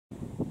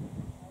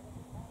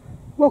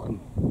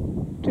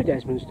Welcome to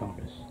Desmond's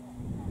Donders,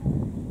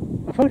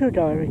 a photo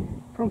diary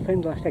from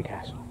Findlater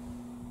Castle.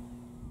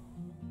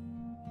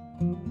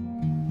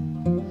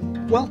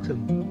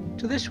 Welcome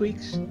to this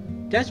week's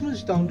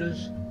Desmond's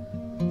Donders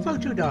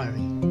photo diary.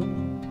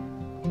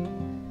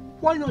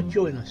 Why not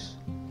join us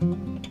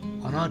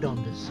on our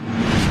Donders?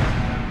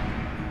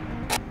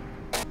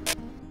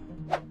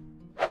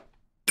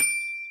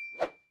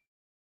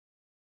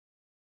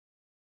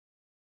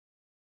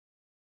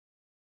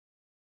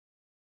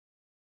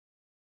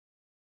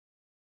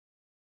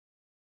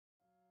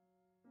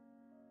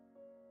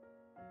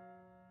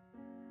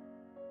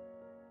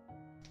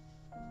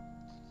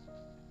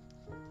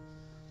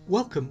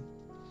 Welcome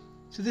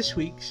to this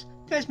week's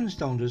Desmond's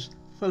Donders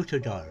photo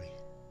diary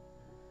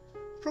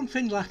from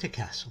Findlater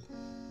Castle.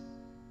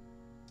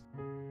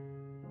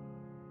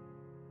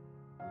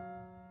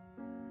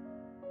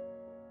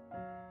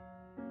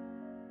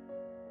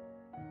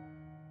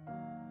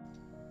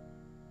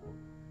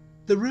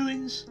 The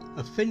ruins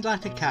of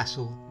Findlater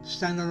Castle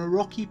stand on a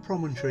rocky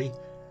promontory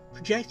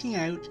projecting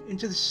out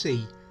into the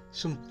sea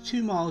some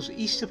 2 miles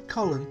east of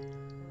Cullen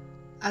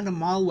and a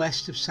mile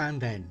west of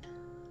Southend.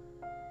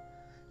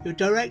 You're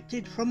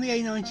directed from the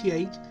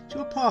A98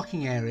 to a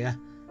parking area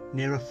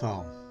near a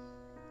farm,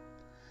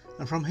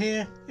 and from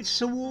here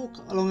it's a walk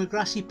along a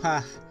grassy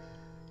path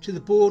to the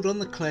board on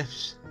the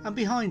cliffs, and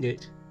behind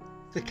it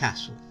the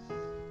castle.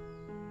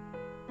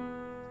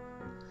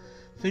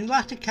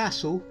 Findlater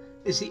Castle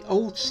is the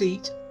old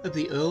seat of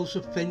the Earls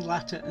of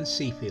Findlater and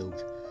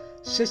Seafield,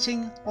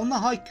 sitting on the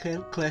high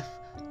cliff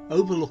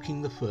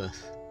overlooking the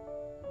Firth.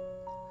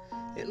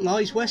 It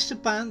lies west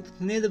of Banff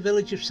near the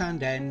village of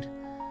Southend,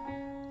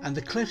 and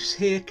the cliffs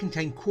here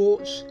contain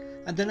quartz,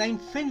 and the name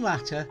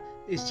Findlater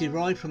is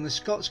derived from the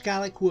Scots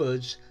Gaelic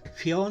words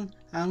Fionn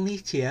and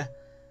Litia,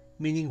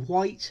 meaning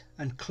white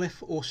and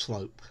cliff or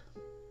slope.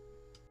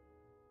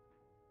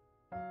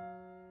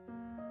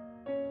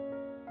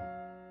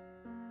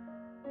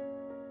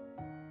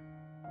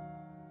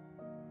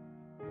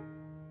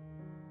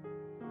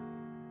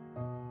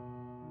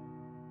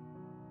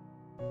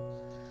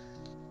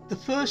 The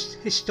first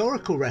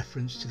historical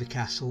reference to the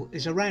castle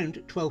is around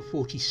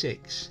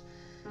 1246.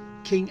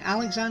 King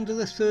Alexander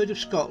III of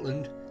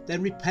Scotland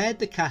then repaired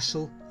the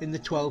castle in the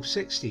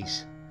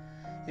 1260s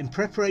in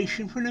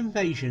preparation for an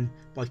invasion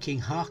by King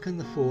Haakon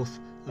IV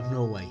of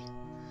Norway.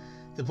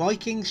 The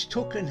Vikings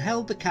took and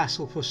held the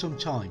castle for some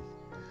time,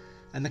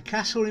 and the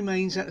castle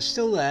remains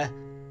still there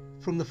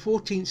from the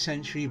 14th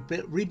century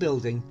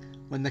rebuilding,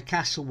 when the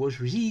castle was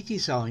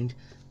redesigned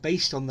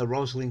based on the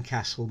Roslin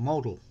Castle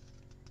model.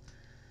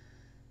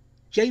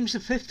 James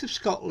V of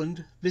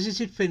Scotland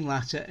visited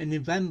Findlater in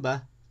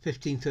November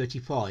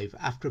 1535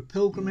 after a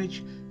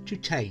pilgrimage to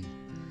Tain.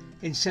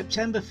 In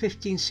September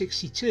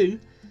 1562,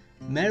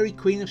 Mary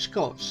Queen of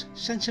Scots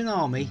sent an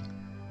army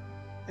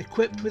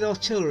equipped with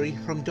artillery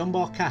from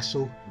Dunbar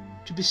Castle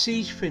to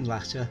besiege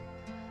Findlater,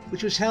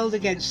 which was held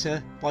against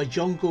her by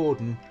John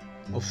Gordon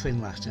of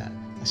Findlater,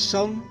 a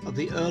son of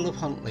the Earl of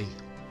Huntly.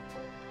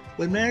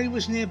 When Mary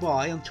was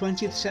nearby on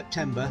 20th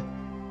September,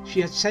 she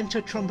had sent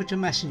her trumpeter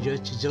messenger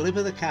to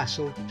deliver the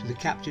castle to the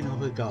captain of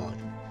her guard,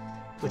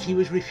 but he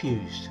was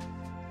refused.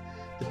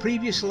 The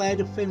previous laird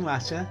of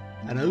Findlater,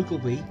 an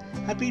Ogilvy,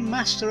 had been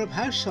master of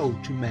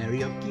household to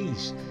Mary of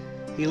Guise.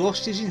 He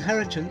lost his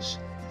inheritance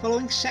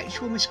following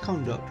sexual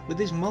misconduct with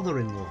his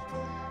mother-in-law,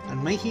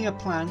 and making a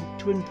plan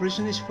to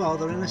imprison his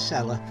father in a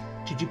cellar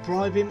to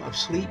deprive him of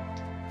sleep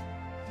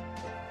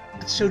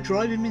and so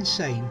drive him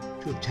insane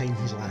to obtain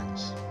his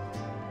lands.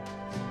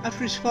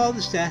 After his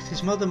father's death,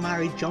 his mother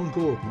married John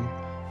Gordon,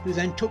 who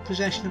then took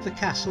possession of the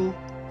castle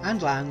and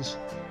lands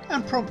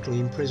and promptly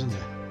imprisoned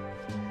her.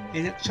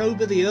 In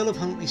October, the Earl of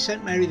Huntly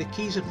sent Mary the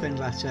keys of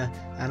Findlater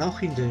and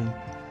Auchindoun,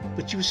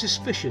 but she was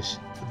suspicious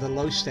of the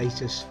low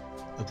status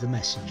of the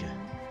messenger.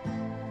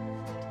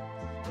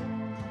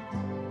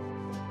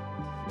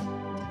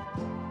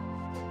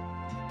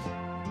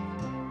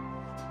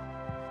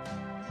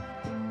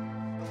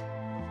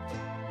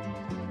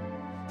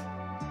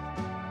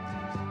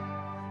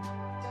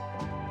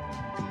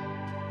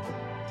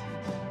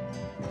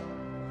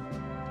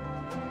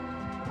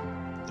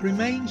 The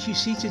remains you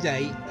see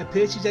today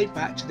appear to date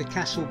back to the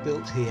castle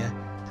built here,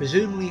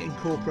 presumably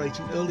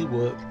incorporating early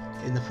work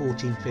in the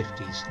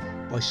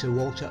 1450s by Sir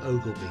Walter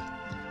Ogilvy.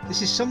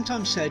 This is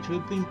sometimes said to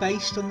have been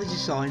based on the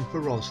design for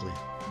Roslin.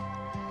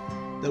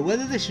 Though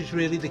whether this is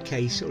really the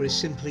case or is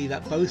simply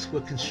that both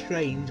were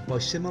constrained by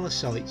similar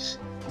sites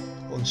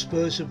on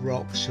spurs of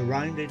rock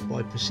surrounded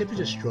by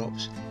precipitous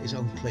drops is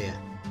unclear.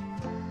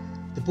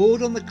 The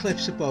board on the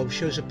cliffs above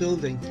shows a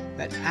building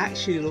that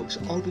actually looks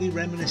oddly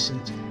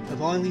reminiscent of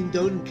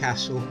Eilean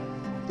Castle,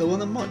 though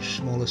on a much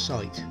smaller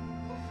site.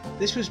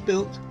 This was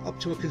built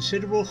up to a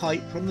considerable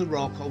height from the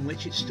rock on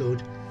which it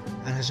stood,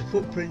 and has a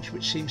footprint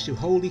which seems to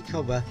wholly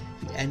cover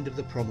the end of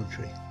the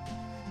promontory.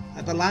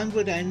 At the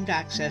landward end,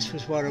 access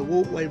was via a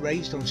walkway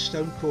raised on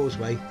stone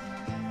causeway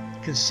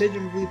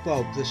considerably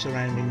above the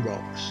surrounding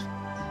rocks,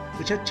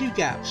 which had 2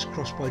 gaps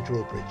crossed by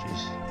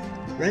drawbridges.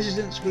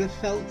 residents would have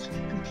felt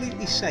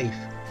completely safe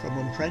from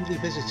unfriendly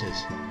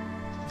visitors,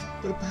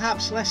 but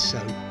perhaps less so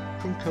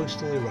from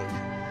coastal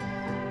erosion.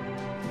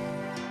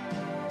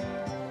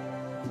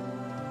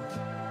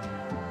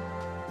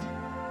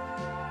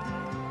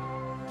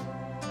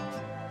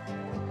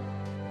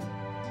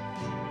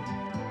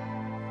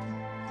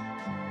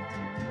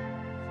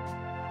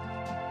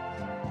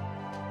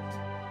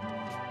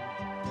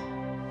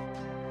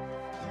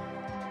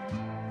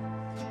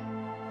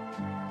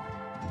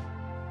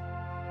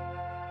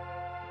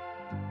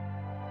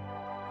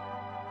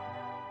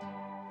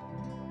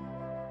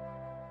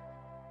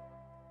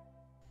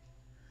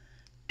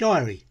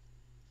 Diary,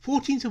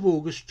 14th of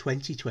August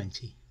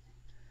 2020.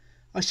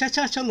 I set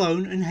out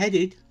alone and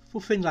headed for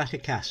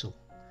Findlater Castle.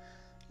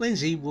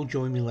 Lindsay will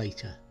join me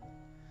later.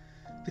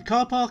 The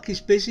car park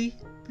is busy,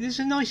 but it's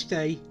a nice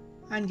day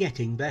and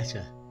getting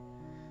better.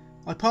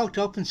 I parked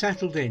up and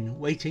settled in,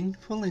 waiting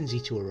for Lindsay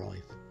to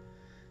arrive.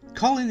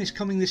 Colin is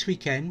coming this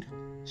weekend,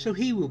 so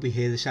he will be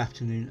here this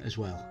afternoon as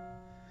well.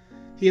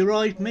 He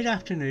arrived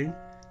mid-afternoon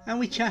and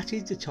we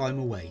chatted the time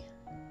away.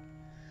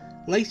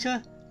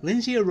 Later,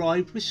 Lindsay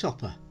arrived with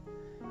supper,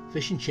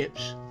 fish and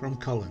chips from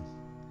Cullen.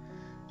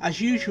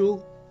 As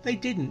usual, they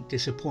didn't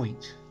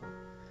disappoint.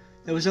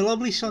 There was a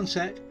lovely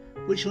sunset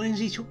which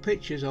Lindsay took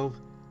pictures of,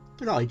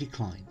 but I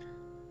declined.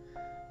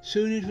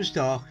 Soon it was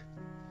dark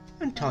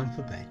and time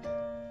for bed.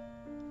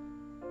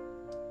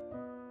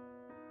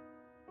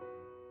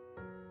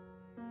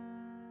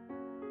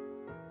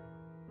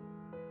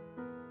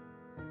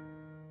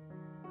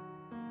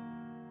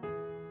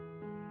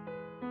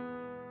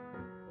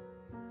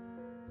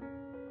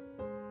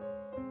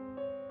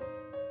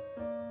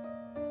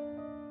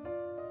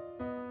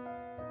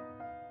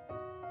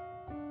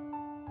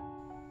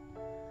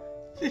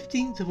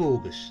 Fifteenth of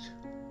August.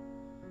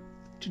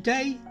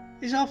 Today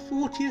is our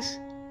 40th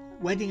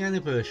wedding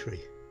anniversary.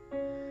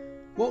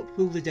 What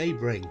will the day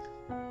bring?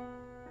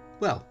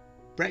 Well,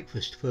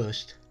 breakfast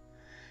first.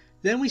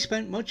 Then we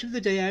spent much of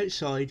the day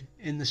outside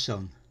in the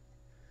sun.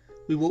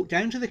 We walked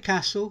down to the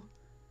castle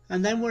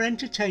and then were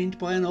entertained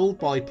by an old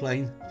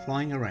biplane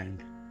flying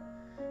around,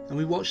 and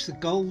we watched the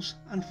gulls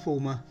and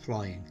fulmar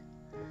flying.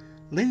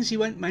 Lindsay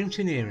went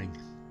mountaineering.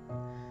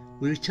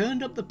 We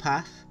returned up the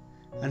path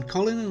and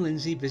Colin and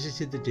Lindsay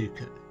visited the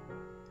ducat.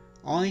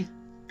 I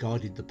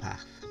guarded the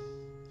path.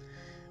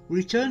 We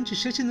returned to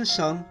sit in the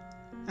sun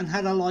and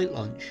had a light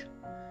lunch.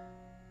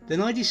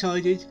 Then I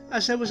decided,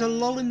 as there was a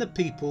lull in the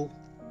people,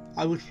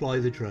 I would fly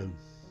the drone.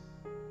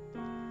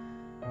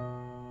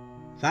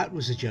 That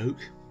was a joke,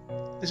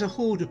 as a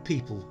horde of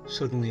people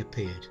suddenly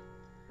appeared,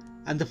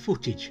 and the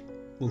footage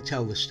will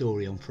tell the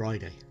story on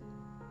Friday.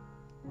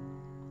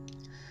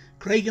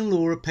 Craig and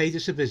Laura paid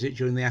us a visit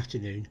during the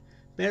afternoon,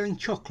 bearing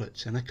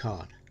chocolates and a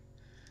card.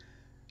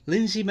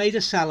 Lindsay made a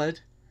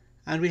salad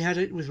and we had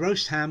it with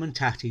roast ham and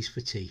tatties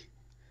for tea.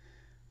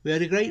 We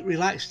had a great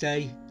relaxed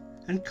day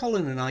and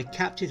Colin and I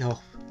capped it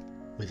off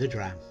with a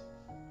dram.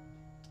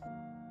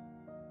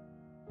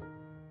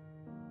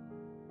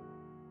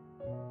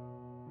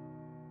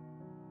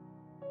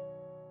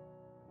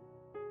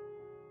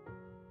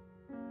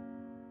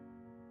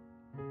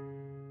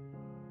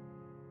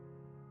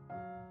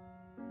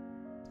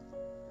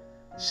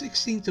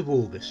 "16th of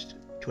August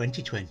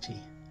 2020.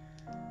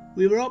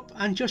 We were up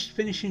and just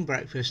finishing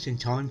breakfast in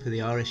time for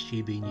the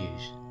RSGB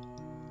news.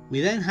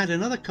 We then had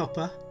another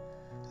cuppa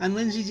and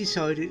Lindsay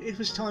decided it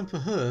was time for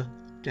her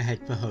to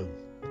head for home.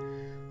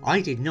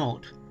 I did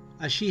not,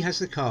 as she has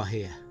the car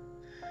here.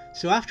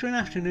 So after an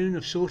afternoon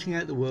of sorting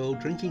out the world,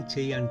 drinking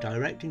tea and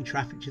directing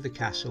traffic to the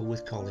castle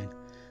with Colin,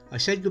 I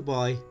said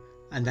goodbye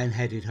and then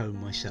headed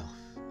home myself.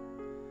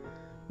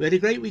 We had a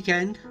great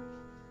weekend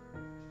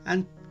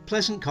and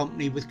pleasant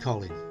company with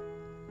Colin,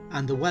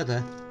 and the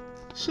weather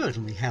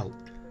certainly helped.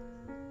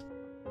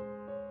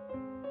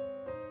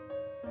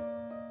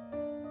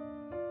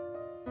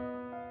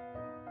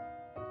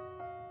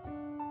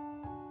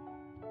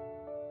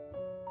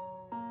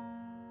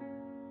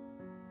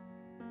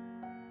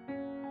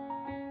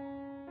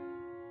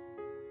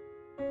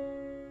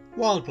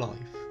 Wildlife: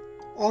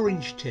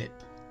 orange tip,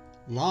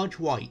 large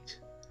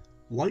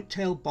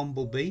white-tailed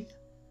bumblebee,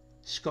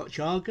 Scotch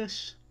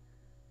argus,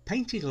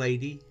 painted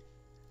lady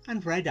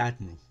and red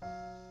admiral.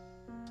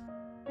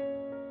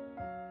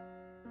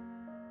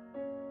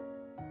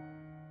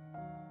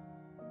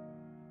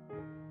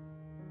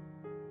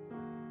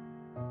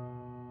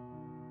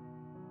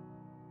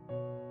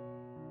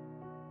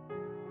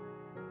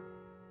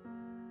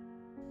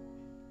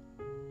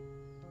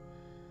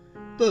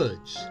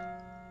 Birds: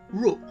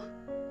 rook,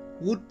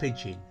 wood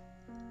pigeon,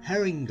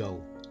 herring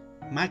gull,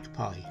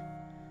 magpie,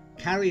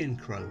 carrion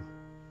crow,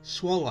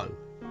 swallow,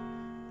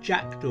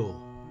 jackdaw,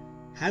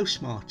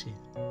 house martin,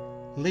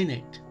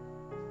 linnet,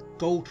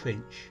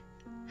 goldfinch,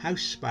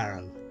 house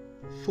sparrow,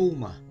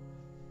 fulmar,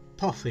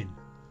 puffin,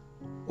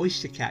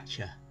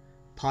 oystercatcher,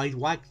 pied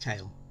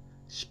wagtail,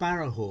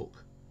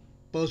 sparrowhawk,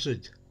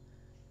 buzzard,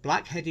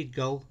 black-headed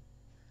gull,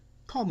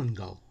 common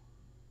gull.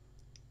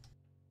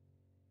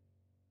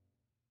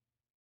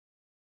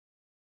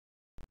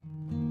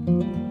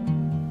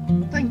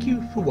 thank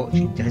you for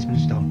watching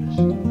Desmond's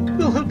Donders.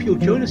 We'll hope you'll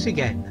join us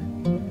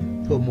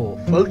again for more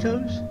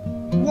photos,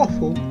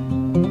 waffle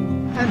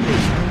and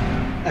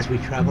eat as we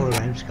travel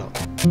around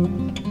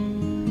Scotland.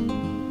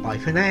 Bye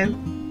for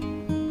now.